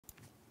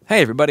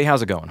Hey everybody,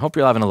 how's it going? Hope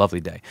you're having a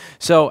lovely day.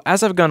 So,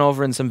 as I've gone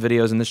over in some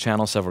videos in this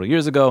channel several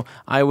years ago,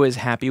 I was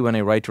happy when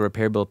a right to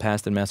repair bill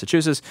passed in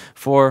Massachusetts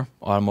for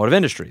automotive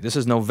industry. This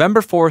is November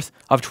 4th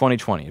of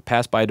 2020. It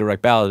passed by a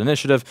direct ballot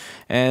initiative,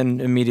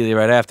 and immediately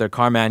right after,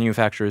 car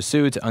manufacturers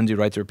sued to undo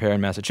right to repair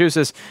in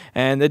Massachusetts,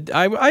 and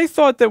I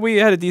thought that we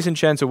had a decent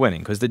chance of winning,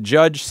 because the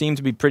judge seemed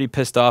to be pretty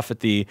pissed off at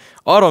the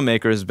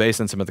automakers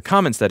based on some of the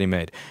comments that he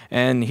made.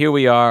 And here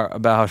we are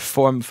about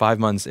 4 or 5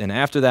 months in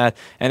after that,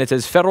 and it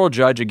says federal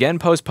judge again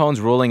postpones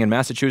ruling in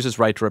Massachusetts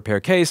right to repair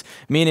case,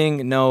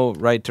 meaning no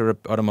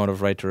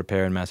automotive right to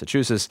repair in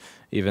Massachusetts,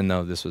 even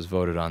though this was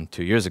voted on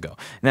 2 years ago.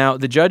 Now,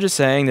 the judge is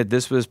saying that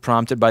this was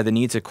prompted by the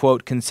need to,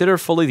 quote, consider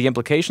fully the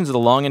implications of the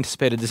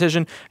long-anticipated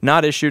decision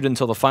not issued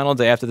until the final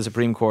day after the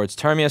Supreme Court's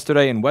term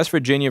yesterday in West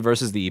Virginia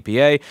versus the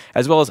EPA,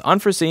 as well as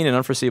unforeseen and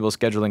unforeseeable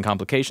scheduling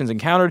complications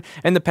encountered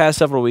in the past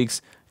several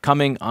weeks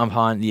coming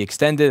upon the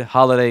extended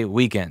holiday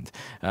weekend.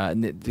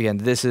 Again,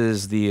 this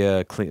is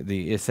the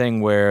thing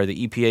where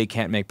the EPA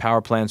can't make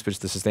power plants switch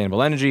to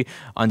sustainable energy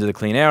under the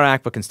Clean Air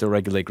Act, but can still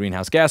regulate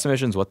greenhouse gas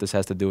emissions. What this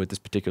has to do with this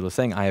particular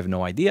thing, I have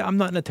no idea. I'm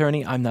not an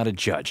attorney. I'm not a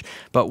judge.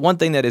 But one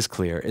thing that is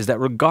clear is that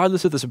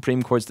regardless of the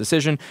Supreme Court's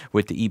decision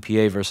with the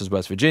EPA versus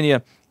West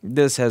Virginia,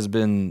 this has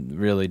been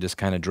really just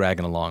kind of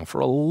dragging along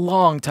for a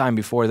long time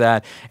before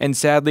that, and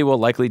sadly will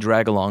likely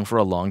drag along for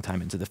a long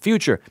time into the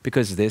future,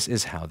 because this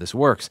is how this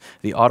works.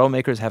 The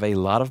automakers have a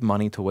lot of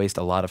money to waste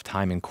a lot of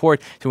time in court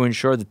to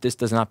ensure that this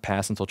does not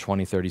pass until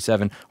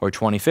 2037 or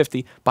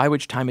 2050, by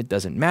which time it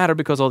doesn't matter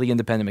because all the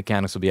independent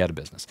mechanics will be out of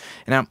business.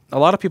 Now, a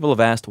lot of people have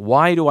asked,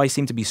 why do I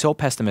seem to be so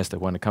pessimistic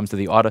when it comes to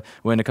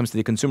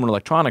the consumer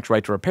electronics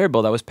right to repair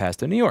bill that was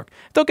passed in New York?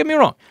 Don't get me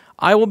wrong.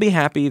 I will be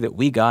happy that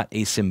we got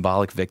a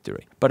symbolic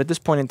victory. But at this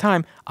point in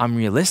time, I'm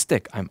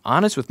realistic. I'm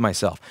honest with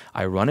myself.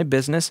 I run a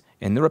business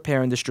in the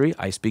repair industry.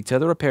 I speak to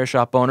the repair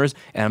shop owners,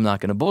 and I'm not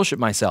going to bullshit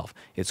myself.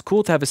 It's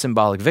cool to have a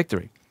symbolic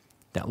victory.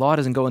 That law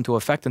doesn't go into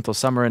effect until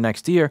summer of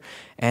next year,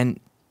 and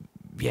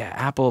yeah,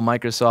 Apple,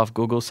 Microsoft,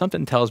 Google,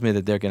 something tells me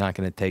that they're not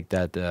going to take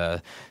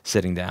that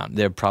sitting down.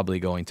 They're probably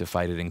going to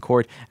fight it in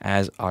court,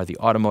 as are the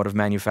automotive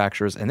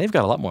manufacturers, and they've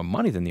got a lot more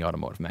money than the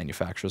automotive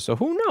manufacturers, so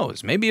who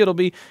knows? Maybe it'll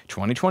be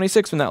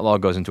 2026 when that law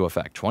goes into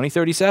effect,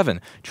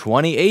 2037,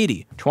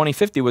 2080,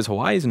 2050 was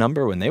Hawaii's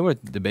number when they were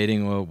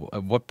debating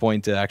at what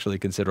point to actually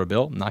consider a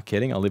bill. I'm not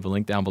kidding. I'll leave a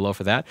link down below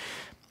for that.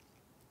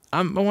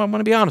 I want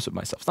to be honest with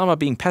myself. It's not about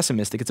being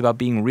pessimistic. It's about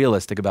being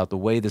realistic about the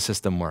way the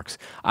system works.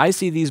 I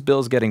see these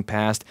bills getting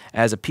passed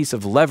as a piece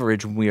of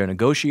leverage when we are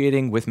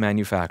negotiating with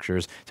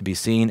manufacturers to be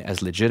seen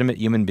as legitimate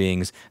human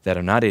beings that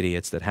are not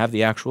idiots, that have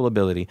the actual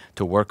ability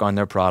to work on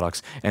their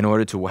products in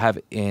order to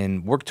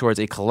work towards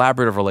a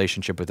collaborative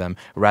relationship with them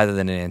rather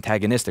than an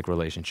antagonistic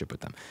relationship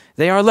with them.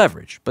 They are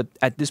leverage, but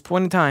at this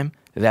point in time,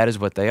 that is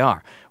what they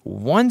are.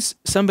 Once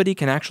somebody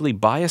can actually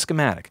buy a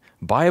schematic,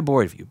 buy a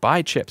board view,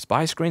 buy chips,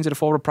 buy screens at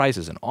affordable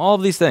prices, and all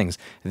of these things,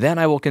 then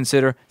I will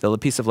consider the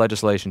piece of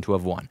legislation to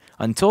have won.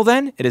 Until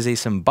then, it is a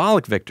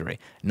symbolic victory,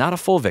 not a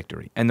full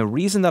victory. And the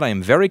reason that I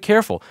am very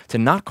careful to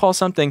not call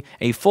something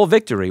a full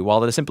victory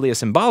while it is simply a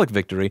symbolic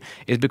victory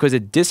is because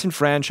it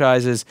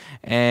disenfranchises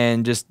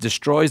and just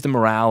destroys the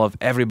morale of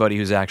everybody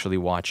who's actually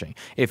watching.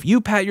 If you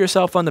pat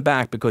yourself on the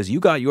back because you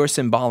got your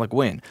symbolic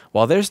win,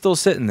 while they're still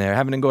sitting there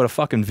having to go to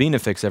fucking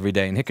Venafix every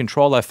day and hit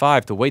Control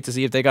F5 to wait to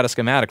see if they got a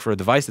schematic for a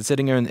device that's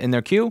sitting there in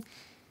their queue,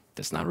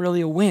 that's not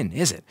really a win,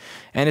 is it?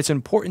 And it's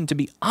important to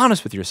be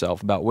honest with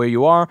yourself about where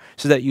you are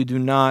so that you do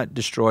not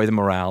destroy the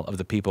morale of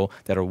the people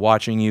that are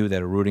watching you,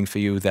 that are rooting for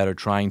you, that are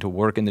trying to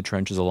work in the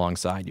trenches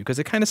alongside you, because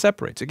it kind of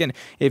separates. Again,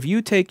 if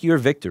you take your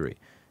victory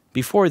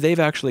before they've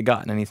actually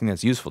gotten anything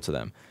that's useful to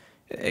them,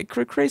 it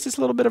creates this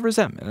little bit of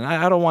resentment, and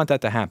I don't want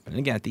that to happen. And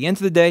again, at the end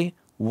of the day,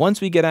 once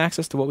we get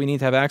access to what we need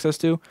to have access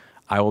to,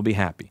 I will be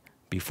happy.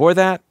 Before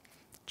that,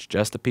 it's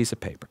just a piece of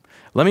paper.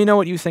 Let me know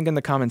what you think in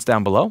the comments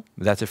down below.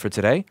 That's it for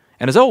today.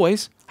 And as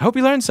always, I hope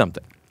you learned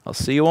something. I'll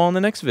see you all in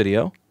the next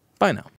video. Bye now.